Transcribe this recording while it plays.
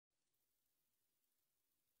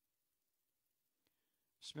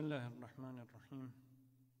بسم الله الرحمن الرحيم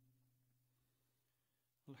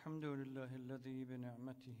الحمد لله الذي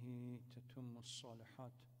بنعمته تتم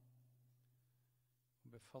الصالحات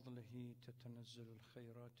وبفضله تتنزل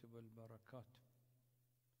الخيرات والبركات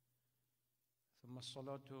ثم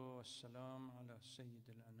الصلاة والسلام على سيد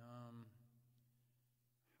الأنام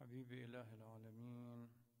حبيب إله العالمين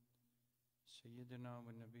سيدنا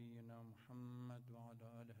ونبينا محمد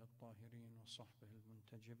وعلى آله الطاهرين وصحبه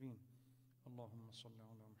المنتجبين اللهم صل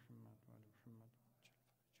على محمد وعلى محمد.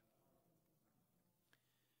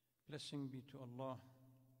 Blessing be to Allah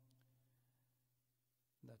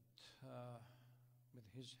that with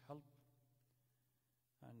His help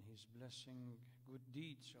and His blessing good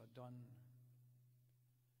deeds are done,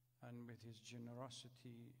 and with His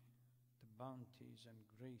generosity the bounties and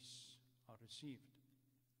grace are received.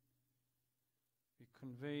 We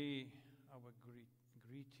convey our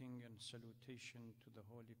greeting and salutation to the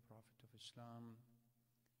Holy Prophet of Islam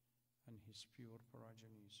and his pure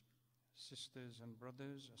progenies. Sisters and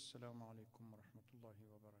brothers, Assalamu alaikum wa rahmatullahi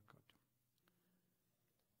wa barakatuh.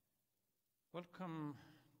 Welcome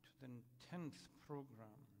to the 10th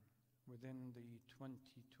program within the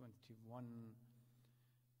 2021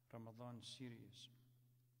 Ramadan series.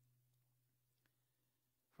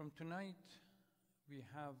 From tonight, we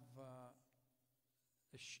have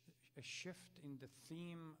a shift in the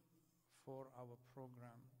theme for our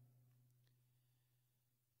program,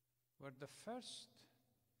 where the first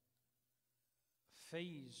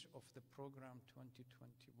phase of the program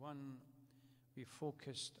 2021, we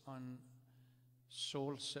focused on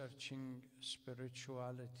soul-searching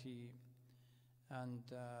spirituality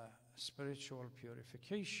and spiritual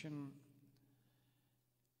purification.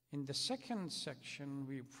 In the second section,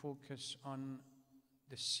 we focus on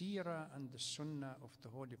the Seerah and the Sunnah of the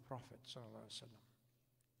Holy Prophet ﷺ.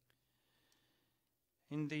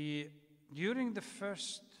 During the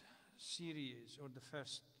first series, or the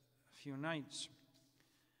first few nights,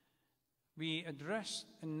 we addressed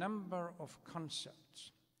a number of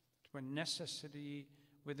concepts that were necessary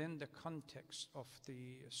within the context of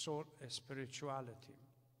the soul spirituality.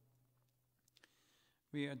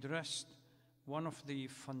 We addressed one of the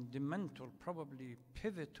fundamental, probably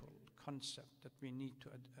pivotal concept that we need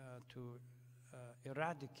to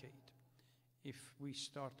eradicate if we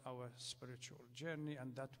start our spiritual journey,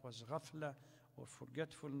 and that was ghafla, or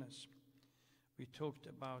forgetfulness. We talked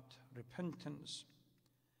about repentance.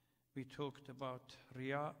 We talked about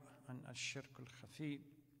riya and ash-shirk al-khafi.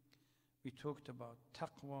 We talked about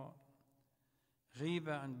taqwa,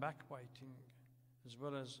 ghiba and backbiting, as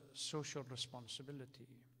well as social responsibility,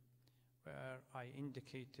 where I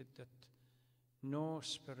indicated that no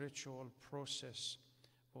spiritual process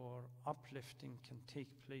or uplifting can take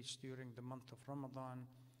place during the month of Ramadan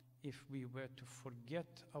if we were to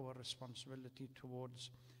forget our responsibility towards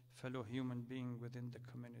fellow human beings within the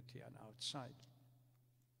community and outside.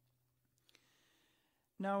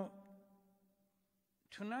 Now,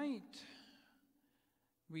 tonight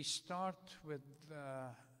we start with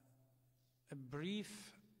a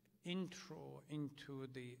brief intro into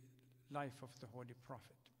the life of the Holy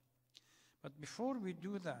Prophet. But before we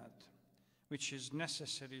do that, which is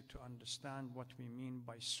necessary to understand what we mean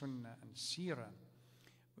by Sunnah and Seerah,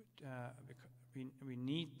 we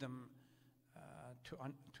need them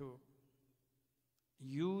to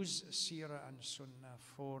use Seerah and Sunnah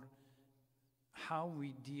for how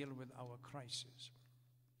we deal with our crisis.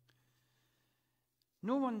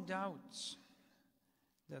 No one doubts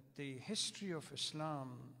that the history of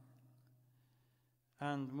Islam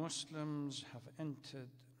and Muslims have entered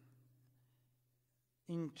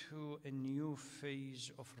into a new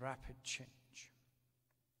phase of rapid change.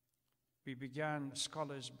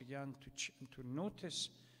 Scholars began to notice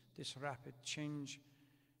this rapid change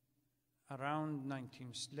around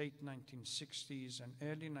late 1960s and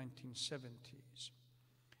early 1970s.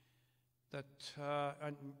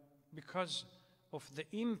 And because of the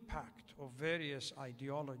impact of various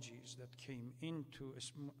ideologies that came into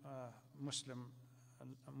Muslim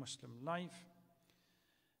life,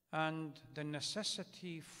 and the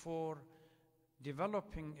necessity for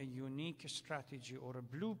developing a unique strategy or a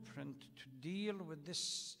blueprint to deal with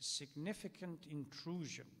this significant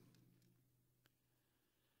intrusion.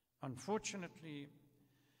 Unfortunately,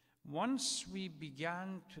 once we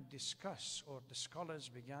began to discuss, or the scholars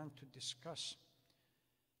began to discuss,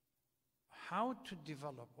 how to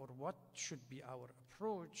develop or what should be our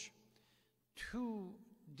approach, two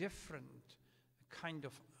different kind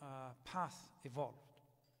of path evolved.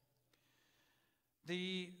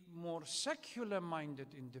 The more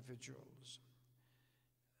secular-minded individuals,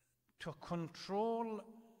 to control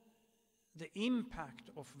the impact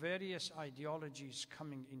of various ideologies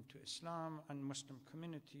coming into Islam and Muslim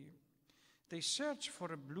community, they search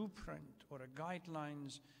for a blueprint or a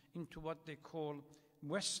guidelines into what they call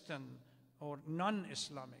Western or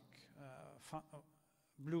non-Islamic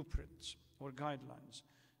blueprints or guidelines,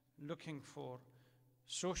 looking for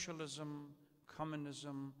socialism,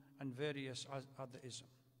 communism, and various other ism.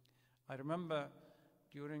 I remember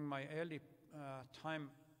during my early time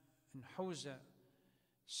in Hawza,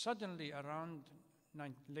 suddenly around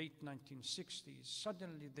late 1960s,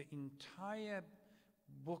 suddenly the entire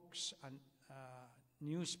books and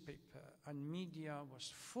newspaper and media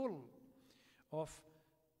was full of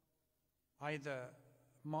either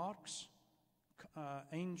Marx,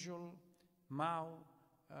 Angel, Mao,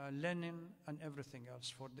 Lenin, and everything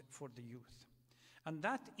else for the youth. And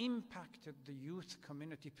that impacted the youth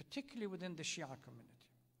community, particularly within the Shia community.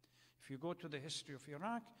 If you go to the history of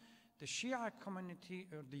Iraq, the Shia community,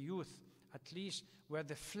 or the youth at least, were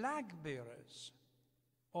the flag bearers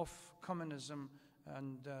of communism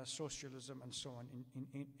and socialism and so on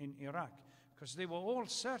in Iraq, because they were all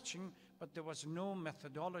searching, but there was no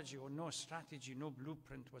methodology or no strategy, no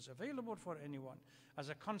blueprint was available for anyone. As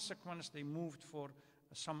a consequence, they moved for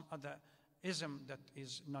some other ism that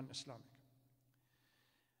is non-Islamic.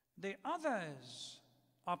 The others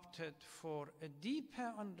opted for a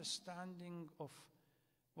deeper understanding of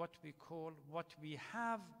what we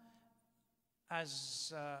have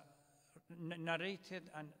as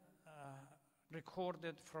narrated and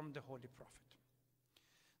recorded from the Holy Prophet.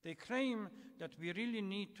 They claim that we really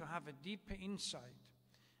need to have a deeper insight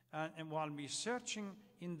and while we're searching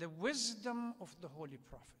in the wisdom of the Holy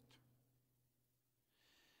Prophet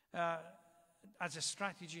as a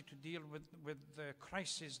strategy to deal with the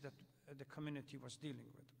crisis that the community was dealing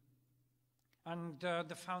with. And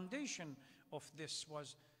the foundation of this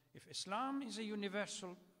was, if Islam is a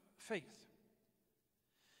universal faith,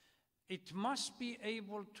 it must be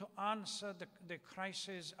able to answer the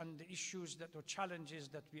crises and the issues or challenges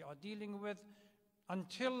that we are dealing with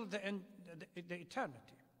until the end, the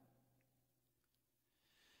eternity.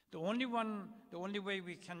 The only way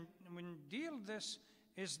we can deal this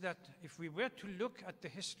is that if we were to look at the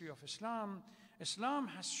history of Islam, Islam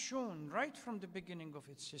has shown right from the beginning of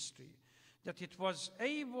its history that it was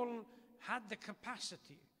had the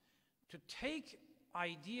capacity to take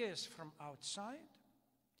ideas from outside,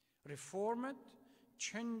 reform it,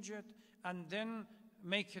 change it, and then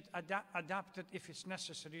make it adapted if it's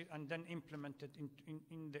necessary, and then implement it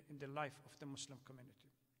in the life of the Muslim community.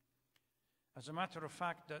 As a matter of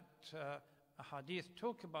fact, that hadith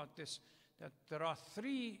talk about this, that there are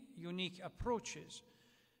three unique approaches.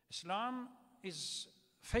 Islam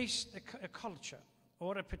faced a culture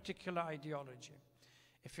or a particular ideology.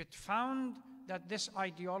 If it found that this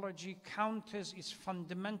ideology counters its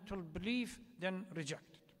fundamental belief, then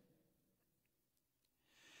reject it.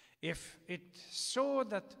 If it saw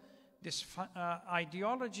that this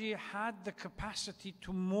ideology had the capacity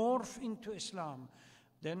to morph into Islam,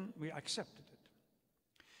 then we accepted it.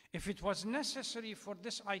 If it was necessary for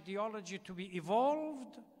this ideology to be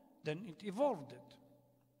evolved, then it evolved it.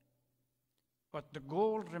 But the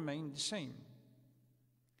goal remained the same.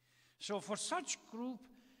 So for such group,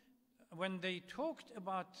 when they talked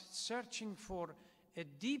about searching for a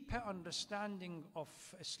deeper understanding of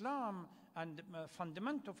Islam and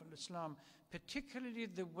fundamental of Islam, particularly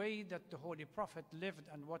the way that the Holy Prophet lived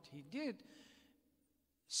and what he did,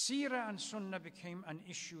 Seerah and Sunnah became an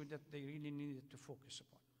issue that they really needed to focus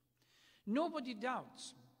upon. Nobody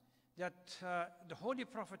doubts that the Holy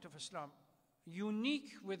Prophet of Islam,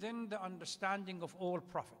 unique within the understanding of all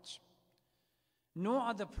prophets, no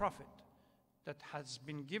other prophet that has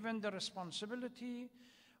been given the responsibility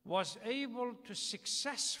was able to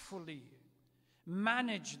successfully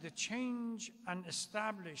manage the change and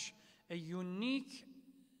establish a unique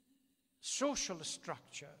social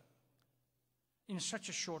structure in such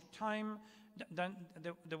a short time than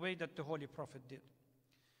the way that the Holy Prophet did.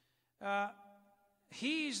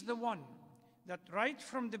 He is the one that right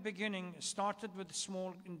from the beginning started with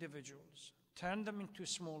small individuals, turned them into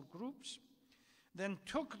small groups, then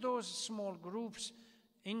took those small groups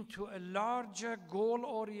into a larger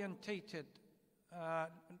goal-orientated,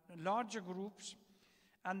 larger groups,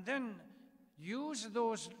 and then use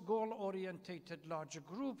those goal-orientated larger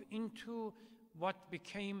group into what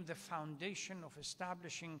became the foundation of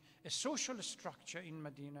establishing a social structure in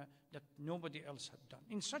Medina that nobody else had done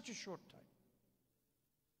in such a short time.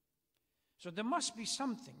 So there must be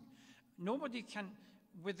something. Nobody can,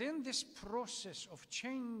 within this process of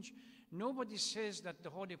change, nobody says that the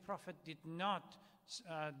Holy Prophet did not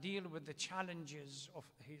deal with the challenges of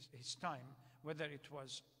his time, whether it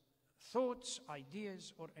was thoughts,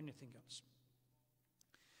 ideas, or anything else.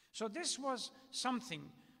 So this was something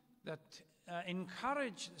that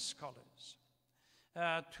encouraged scholars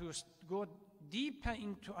to go deeper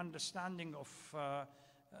into understanding of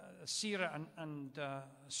Seerah and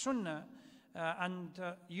Sunnah and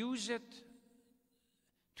use it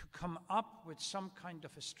to come up with some kind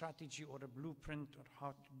of a strategy or a blueprint or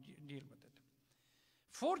how to deal with it.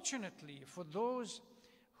 Fortunately, for those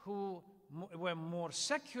who were more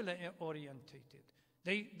secular orientated,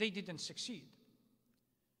 they didn't succeed.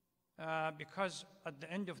 Because at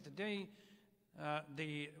the end of the day,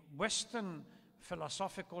 the Western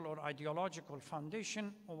philosophical or ideological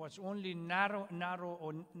foundation was only narrow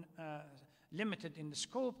or limited in the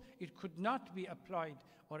scope. It could not be applied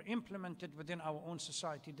or implemented within our own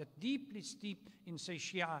society that deeply steeped in, say,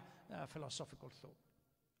 Shia philosophical thought.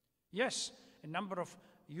 Yes, a number of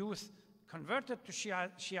youth converted to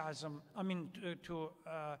Shiism, to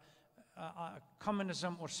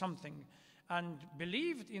communism or something, and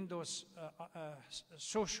believed in those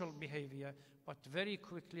social behavior, but very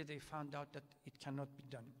quickly they found out that it cannot be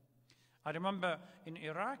done. I remember in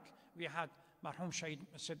Iraq, we had Marhum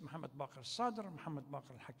Sayyid Muhammad Baqir Sadr, Muhammad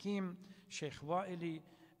Baqir Hakim, Sheikh Wa'ili,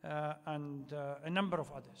 and a number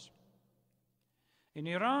of others. In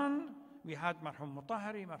Iran, we had Marhum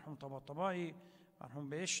Mutahari, Marhum Tabatabai, Marhum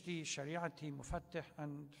Beheshti, Shariati, Mufattih,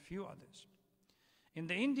 and few others. In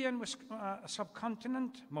the Indian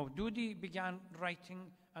subcontinent, Maududi began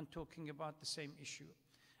writing and talking about the same issue.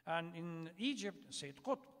 And in Egypt, Sayyid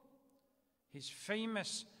Qutb, his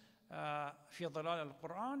famous في ظلال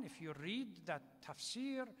القرآن, if you read that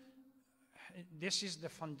tafsir, this is the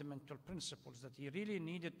fundamental principles that he really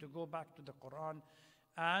needed to go back to the Quran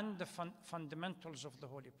and the fundamentals of the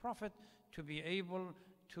Holy Prophet to be able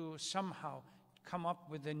to somehow come up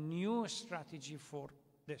with a new strategy for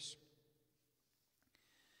this.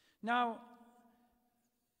 Now,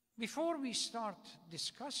 before we start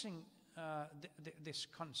discussing this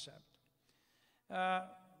concept,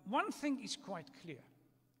 one thing is quite clear,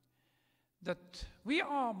 that we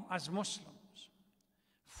are, as Muslims,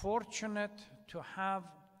 fortunate to have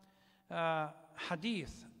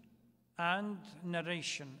hadith and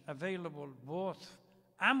narration available both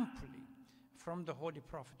amply from the Holy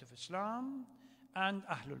Prophet of Islam and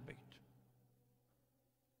Ahlul Bayt.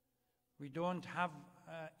 We don't have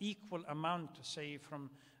equal amount, say, from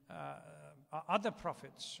other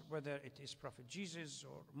prophets, whether it is Prophet Jesus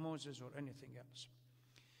or Moses or anything else.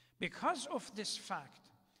 Because of this fact,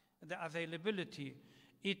 the availability,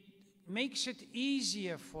 it makes it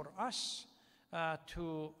easier for us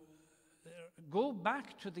to go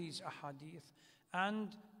back to these ahadith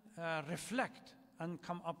and reflect and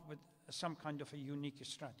come up with some kind of a unique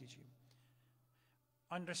strategy.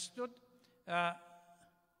 Understood?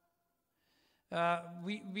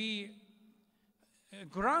 We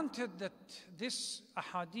granted that these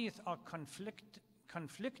ahadith are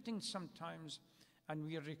conflicting sometimes, and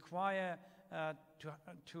we require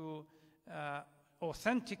to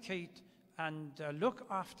authenticate and look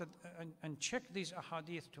after and check these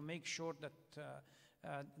ahadith to make sure that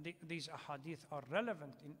these ahadith are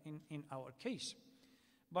relevant in our case.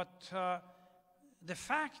 But the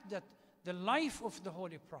fact that the life of the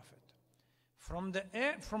Holy Prophet, from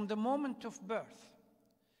the moment of birth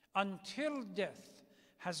until death,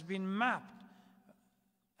 has been mapped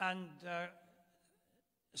and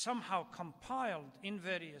somehow compiled in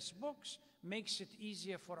various books, makes it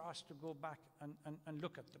easier for us to go back and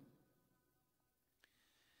look at them.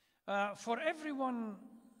 For everyone,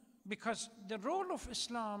 because the role of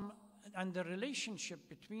Islam and the relationship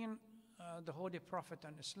between the Holy Prophet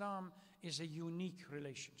and Islam is a unique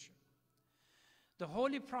relationship. The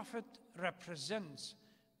Holy Prophet represents,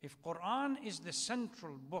 if Quran is the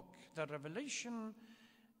central book, the revelation,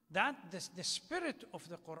 that the spirit of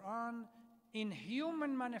the Quran in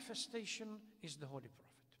human manifestation is the Holy Prophet.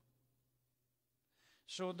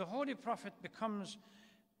 So the Holy Prophet becomes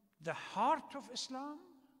the heart of Islam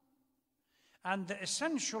and the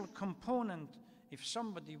essential component. If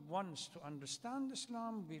somebody wants to understand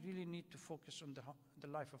Islam, we really need to focus on the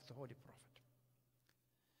life of the Holy Prophet.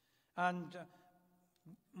 And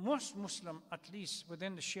most Muslim, at least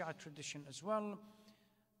within the Shia tradition as well,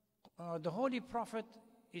 the Holy Prophet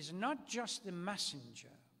is not just the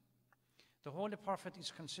messenger. The Holy Prophet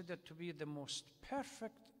is considered to be the most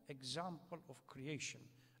perfect example of creation,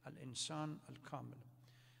 al-insan al-kamil.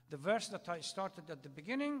 The verse that I started at the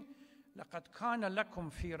beginning, لَقَدْ كَانَ لَكُمْ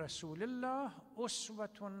فِي رَسُولِ اللَّهِ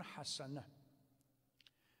أُسْوَةٌ حَسَنَةٌ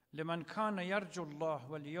لِمَنْ كَانَ يَرْجُو اللَّهَ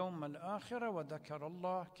وَالْيَوْمَ الْآخِرَ وَذَكَرَ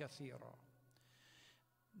اللَّهَ كَثِيرًا.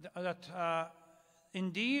 That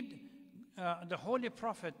indeed the Holy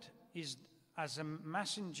Prophet is as a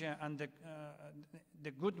messenger and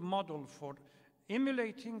the good model for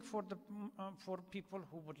emulating for people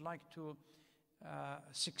who would like to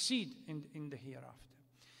succeed in the hereafter.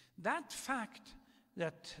 That fact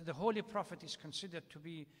that the Holy Prophet is considered to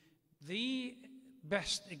be the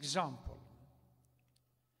best example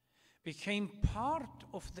became part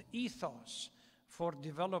of the ethos for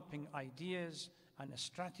developing ideas and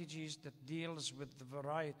strategies that deals with the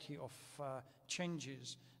variety of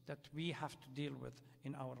changes that we have to deal with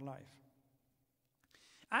in our life.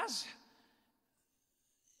 As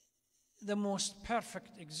the most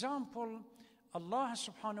perfect example, Allah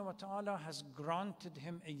subhanahu wa ta'ala has granted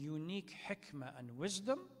him a unique hikmah and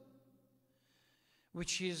wisdom,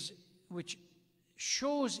 which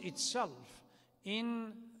shows itself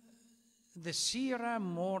in the Seerah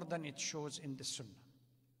more than it shows in the Sunnah.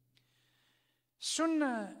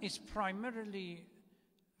 Sunnah is primarily,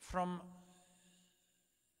 from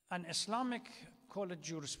an Islamic, call it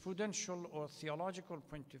jurisprudential or theological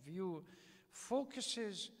point of view,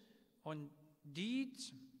 focuses on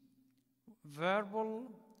deeds,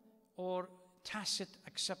 verbal or tacit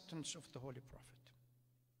acceptance of the Holy Prophet.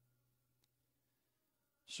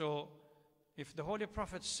 So if the Holy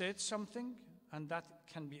Prophet said something and that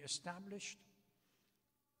can be established,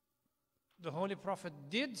 the Holy Prophet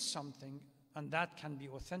did something and that can be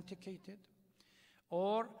authenticated,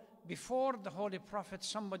 or before the Holy Prophet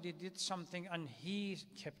somebody did something and he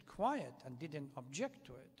kept quiet and didn't object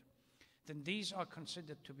to it, then these are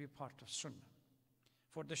considered to be part of Sunnah.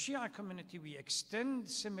 For the Shia community, we extend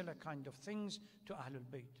similar kind of things to Ahlul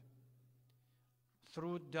Bayt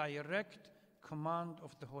through direct command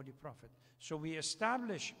of the Holy Prophet. So we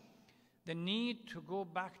establish the need to go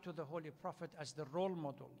back to the Holy Prophet as the role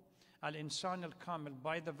model, al-insan al-kamil,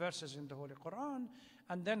 by the verses in the Holy Quran,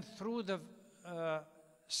 and then through the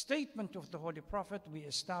statement of the Holy Prophet, we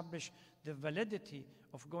establish the validity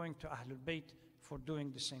of going to Ahlul Bayt for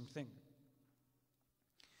doing the same thing.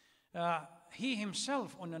 He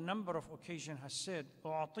himself on a number of occasions has said,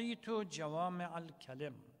 أُعطِيتُ جَوَامِعَ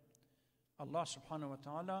الْكَلِمِ. Allah subhanahu wa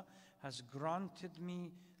ta'ala has granted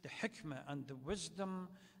me the hikmah and the wisdom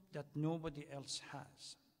that nobody else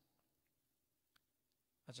has.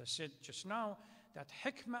 As I said just now, that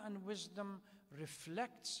hikmah and wisdom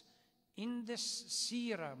reflects in this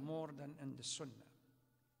seerah more than in the sunnah.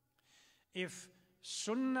 If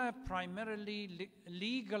Sunnah primarily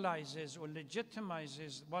legalizes or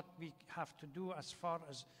legitimizes what we have to do as far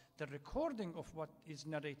as the recording of what is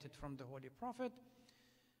narrated from the Holy Prophet,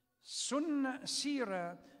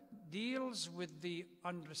 Seerah deals with the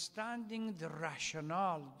understanding, the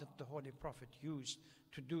rationale that the Holy Prophet used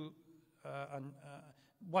to do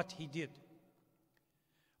what he did.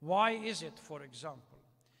 Why is it, for example,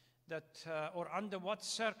 that, or under what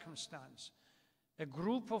circumstance, a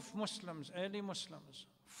group of Muslims, early Muslims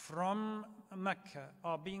from Mecca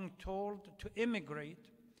are being told to immigrate,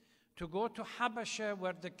 to go to Habasha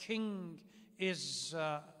where the king is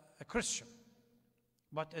a Christian,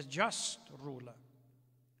 but a just ruler?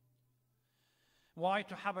 Why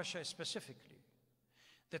to Habasha specifically?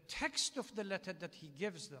 The text of the letter that he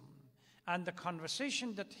gives them and the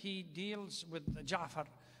conversation that he deals with Ja'far,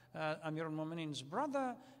 Amir al-Mu'mineen's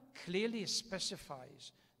brother, clearly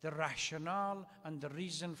specifies the rationale and the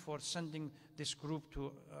reason for sending this group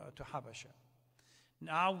to Habasha.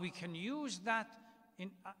 Now we can use that,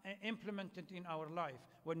 implement it in our life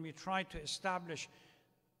when we try to establish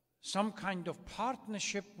some kind of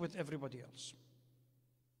partnership with everybody else.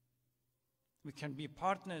 We can be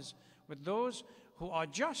partners with those who are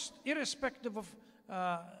just, irrespective of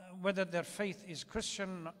whether their faith is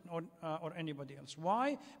Christian or anybody else.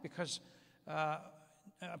 Why? Because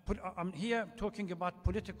I'm here talking about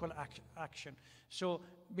political action. So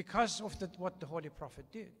because of what the Holy Prophet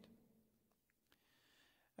did.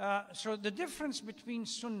 So the difference between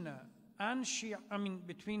Sunnah and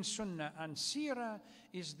between Sunnah and Seerah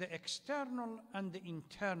is the external and the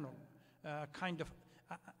internal kind of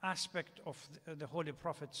aspect of the Holy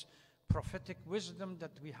Prophet's prophetic wisdom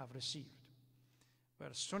that we have received,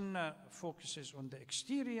 where Sunnah focuses on the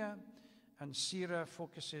exterior and Seerah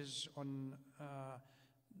focuses on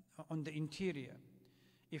the interior.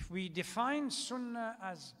 If we define Sunnah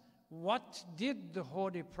as what did the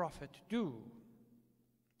Holy Prophet do,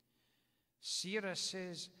 Seerah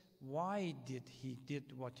says why did he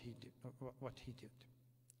did what he did.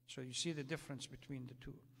 So you see the difference between the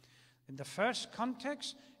two. In the first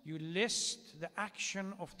context, you list the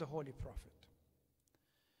action of the Holy Prophet.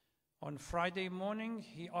 On Friday morning,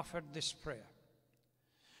 he offered this prayer.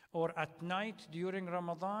 Or at night during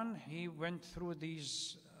Ramadan, he went through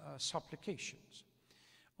these supplications.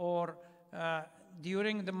 Or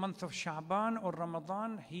during the month of Sha'ban or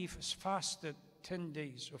Ramadan, he fasted 10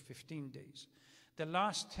 days or 15 days. The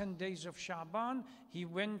last 10 days of Sha'ban, he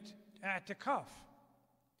went i'tikaf,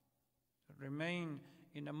 remain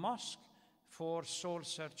in a mosque for soul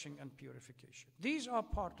searching and purification. These are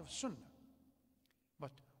part of Sunnah.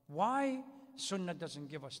 But why Sunnah doesn't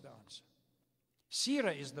give us the answer?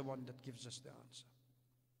 Seerah is the one that gives us the answer.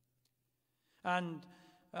 And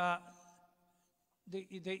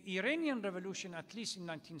the Iranian Revolution, at least in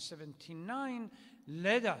 1979,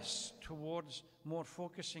 led us towards more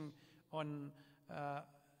focusing on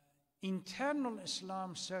internal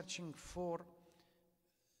Islam, searching for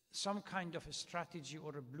some kind of a strategy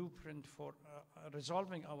or a blueprint for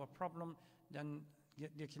resolving our problem than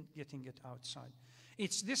getting it outside.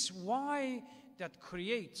 It's this why that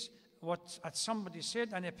creates what, as somebody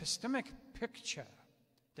said, an epistemic picture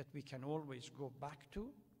that we can always go back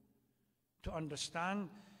to understand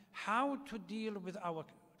how to deal with our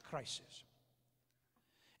crisis.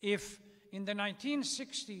 If in the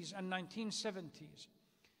 1960s and 1970s,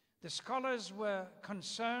 the scholars were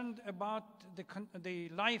concerned about the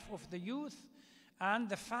life of the youth and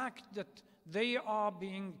the fact that they are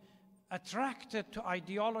being attracted to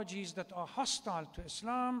ideologies that are hostile to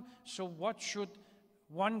Islam, so what should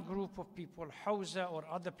one group of people, Hawza or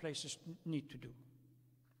other places, need to do?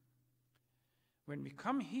 When we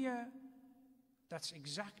come here, that's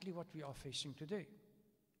exactly what we are facing today.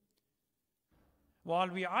 While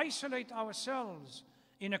we isolate ourselves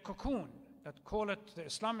in a cocoon, that call it the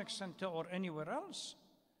Islamic Center or anywhere else,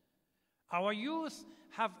 our youth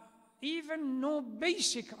have even no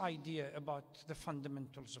basic idea about the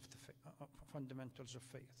fundamentals of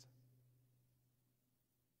faith.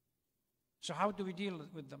 So how do we deal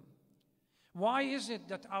with them? Why is it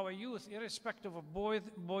that our youth, irrespective of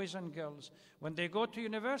boys and girls, when they go to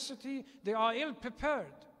university, they are ill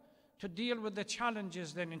prepared to deal with the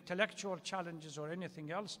challenges, the intellectual challenges or anything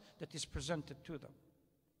else that is presented to them?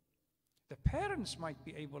 The parents might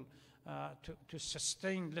be able to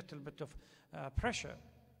sustain a little bit of pressure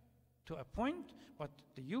to a point, but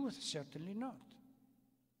the youth certainly not.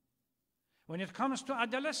 When it comes to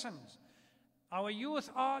adolescents, our youth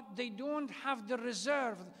they don't have the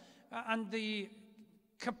reserve and the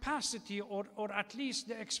capacity or at least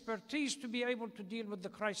the expertise to be able to deal with the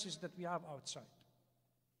crisis that we have outside.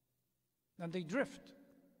 And they drift.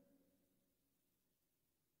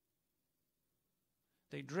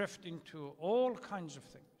 They drift into all kinds of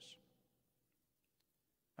things.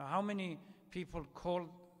 Now, how many people call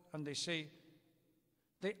and they say,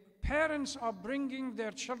 the parents are bringing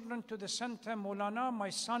their children to the center. Maulana, my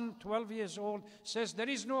son, 12 years old, says there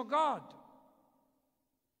is no God.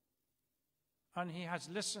 And he has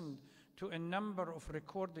listened to a number of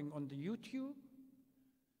recordings on the YouTube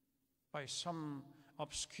by some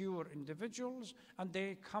obscure individuals, and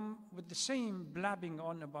they come with the same blabbing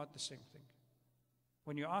on about the same thing.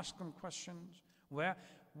 When you ask them questions,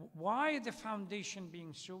 why the foundation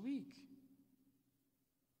being so weak?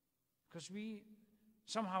 Because we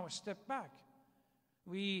somehow step back.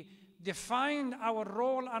 We define our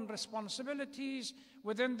role and responsibilities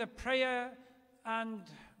within the prayer and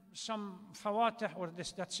some fawatih or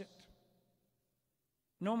this, that's it.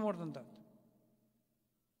 No more than that.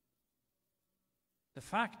 The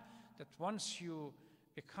fact that once you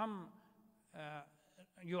become,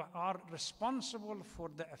 you are responsible for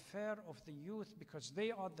the affair of the youth because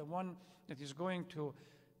they are the one that is going to,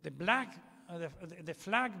 the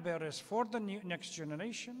flag bearers for the next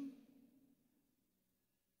generation.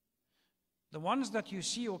 The ones that you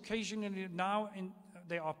see occasionally now,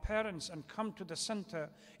 they are parents and come to the center,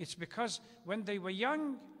 it's because when they were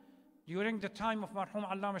young, during the time of Marhum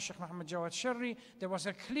Allama Sheikh Muhammad Jawad Sharri, there was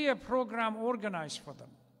a clear program organized for them.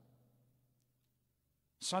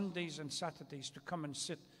 Sundays and Saturdays to come and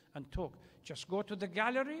sit and talk. Just go to the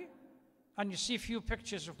gallery and you see a few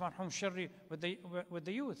pictures of Marhum Sharri with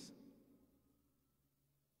the youth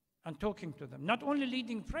and talking to them. Not only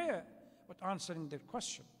leading prayer, but answering their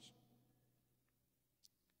questions.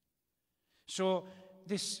 So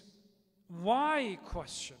this why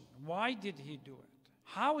question, why did he do it?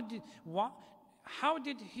 How did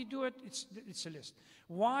he do it? It's a list.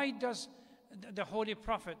 Why does the Holy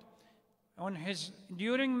Prophet,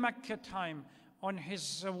 during Mecca time, on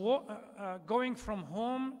his going from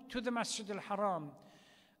home to the Masjid al-Haram,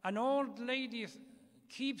 an old lady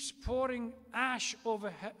keeps pouring ash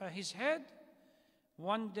over his head?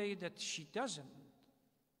 One day that she doesn't,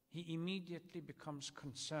 he immediately becomes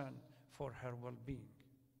concerned for her well-being.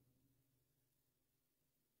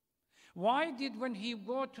 Why did, when he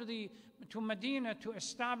go to Medina to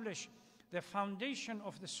establish the foundation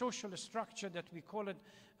of the social structure that we call it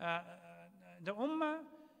the Ummah,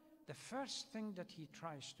 the first thing that he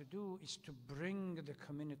tries to do is to bring the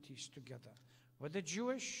communities together, whether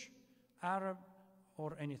Jewish, Arab,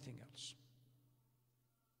 or anything else.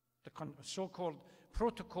 The so-called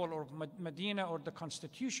Protocol of Medina, or the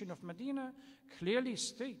Constitution of Medina, clearly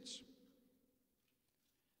states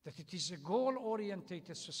that it is a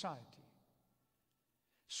goal-oriented society.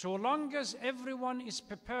 So long as everyone is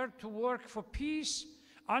prepared to work for peace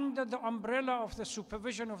under the umbrella of the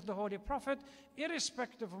supervision of the Holy Prophet,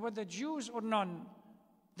 irrespective of whether Jews or none,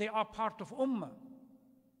 they are part of Ummah.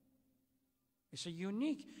 It's a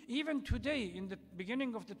unique, even today in the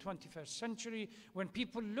beginning of the 21st century, when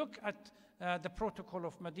people look at the Protocol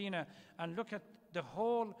of Medina and look at the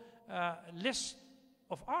whole list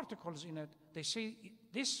of articles in it, they say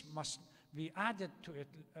this must be added to it,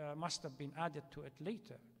 must have been added to it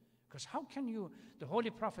later. Because how can you, the Holy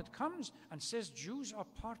Prophet comes and says Jews are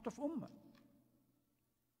part of Ummah.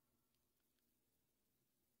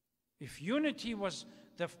 If unity was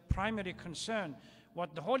the primary concern,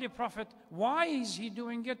 what the Holy Prophet, why is he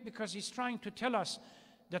doing it? Because he's trying to tell us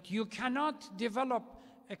that you cannot develop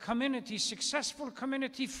a community, successful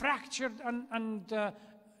community, fractured and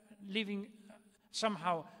living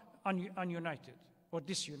somehow ununited or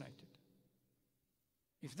disunited.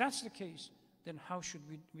 If that's the case, then how should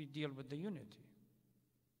we deal with the unity?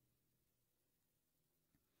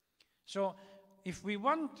 So if we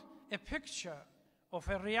want a picture of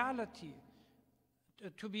a reality,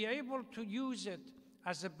 to be able to use it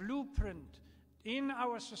as a blueprint in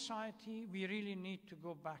our society, we really need to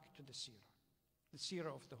go back to the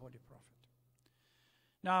Seerah of the Holy Prophet.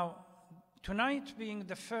 Now, tonight being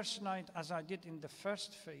the first night, as I did in the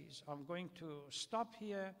first phase, I'm going to stop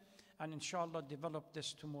here and inshallah develop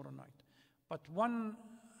this tomorrow night. But one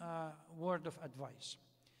word of advice.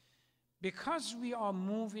 Because we are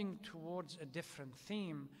moving towards a different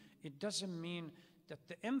theme, it doesn't mean that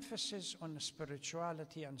the emphasis on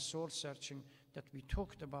spirituality and soul searching that we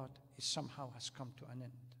talked about is somehow has come to an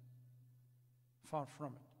end. Far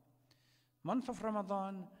from it. Month of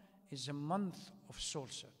Ramadan is a month of soul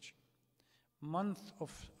searching, month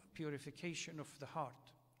of purification of the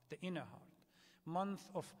heart, the inner heart, month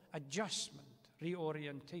of adjustment,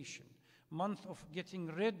 reorientation, month of getting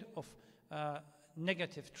rid of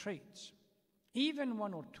negative traits, even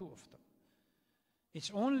one or two of them.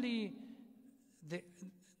 It's only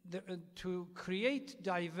to create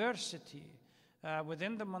diversity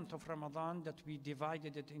within the month of Ramadan that we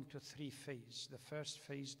divided it into three phases: the first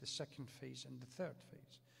phase, the second phase, and the third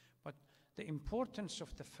phase. But the importance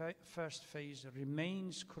of the first phase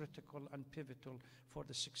remains critical and pivotal for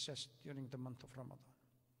the success during the month of Ramadan.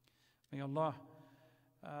 May Allah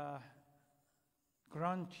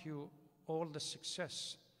grant you all the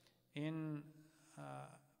success in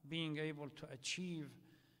being able to achieve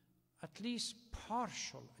at least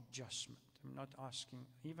partial adjustment. I'm not asking,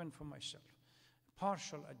 even for myself,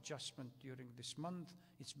 partial adjustment during this month.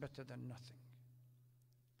 It's better than nothing.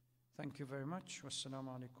 Thank you very much. Wassalamu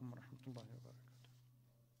alaikum wa rahmatullahi wa barakatuh.